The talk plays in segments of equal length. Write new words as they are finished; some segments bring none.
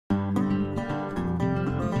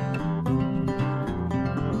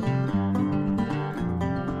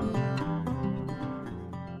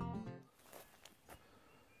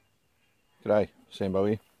G'day, Sambo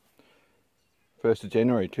here. 1st of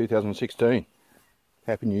January 2016.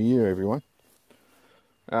 Happy New Year, everyone.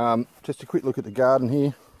 Just a quick look at the garden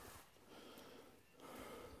here.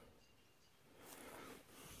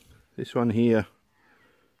 This one here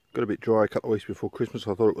got a bit dry a couple of weeks before Christmas.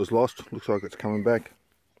 I thought it was lost. Looks like it's coming back.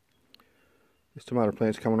 This tomato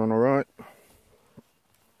plant's coming on alright.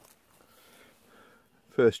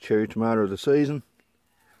 First cherry tomato of the season.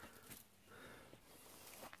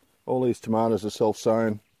 All these tomatoes are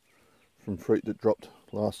self-sown from fruit that dropped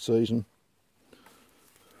last season.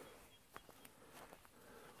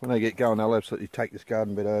 When they get going, they'll absolutely take this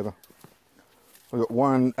garden bed over. I've got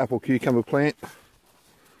one apple cucumber plant.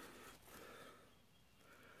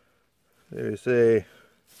 There's there.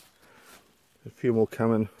 A few more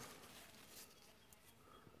coming.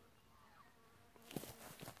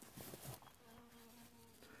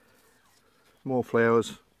 More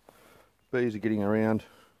flowers. Bees are getting around.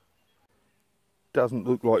 Doesn't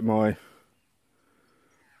look like my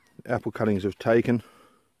apple cuttings have taken.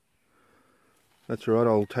 That's alright,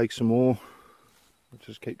 I'll take some more. I'll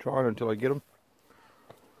just keep trying until I get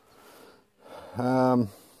them.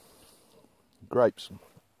 Grapes.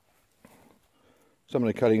 Some of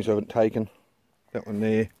the cuttings I haven't taken. That one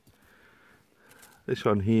there. This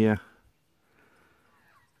one here.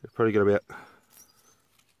 I've probably got about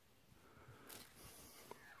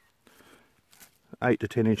 8 to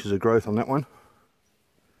 10 inches of growth on that one.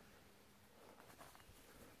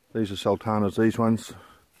 These are sultanas, these ones.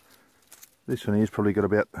 This one here's probably got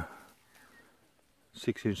about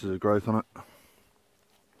 6 inches of growth on it.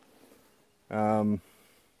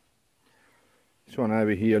 This one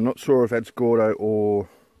over here, not sure if that's Gordo or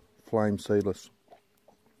Flame Seedless.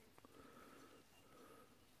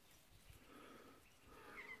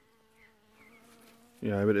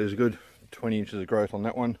 Yeah, but there's a good 20 inches of growth on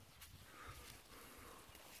that one.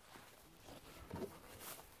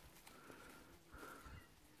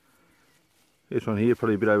 This one here,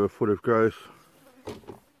 probably a bit over a foot of growth.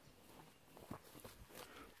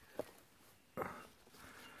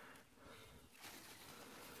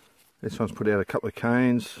 This one's put out a couple of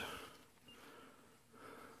canes.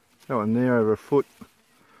 That one there, over a foot.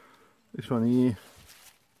 This one here,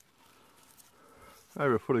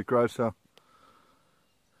 over a foot of growth. So,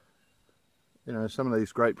 you know, some of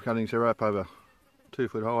these grape cuttings are up over 2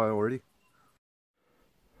 foot high already.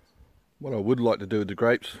 What I would like to do with the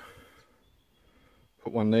grapes,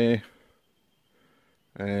 put one there,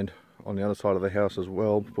 and on the other side of the house as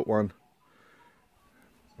well, put one.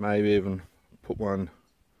 Maybe even put one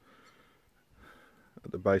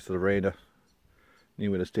at the base of the veranda, near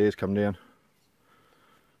where the stairs come down.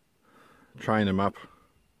 Train them up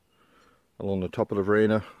along the top of the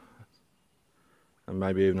veranda, and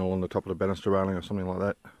maybe even along the top of the banister railing or something like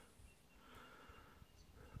that.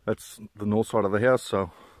 That's the north side of the house, so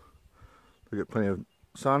we get plenty of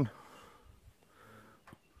sun.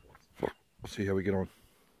 We'll see how we get on.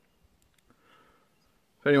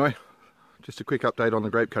 Anyway, just a quick update on the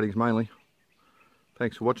grape cuttings mainly.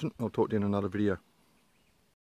 Thanks for watching. I'll talk to you in another video.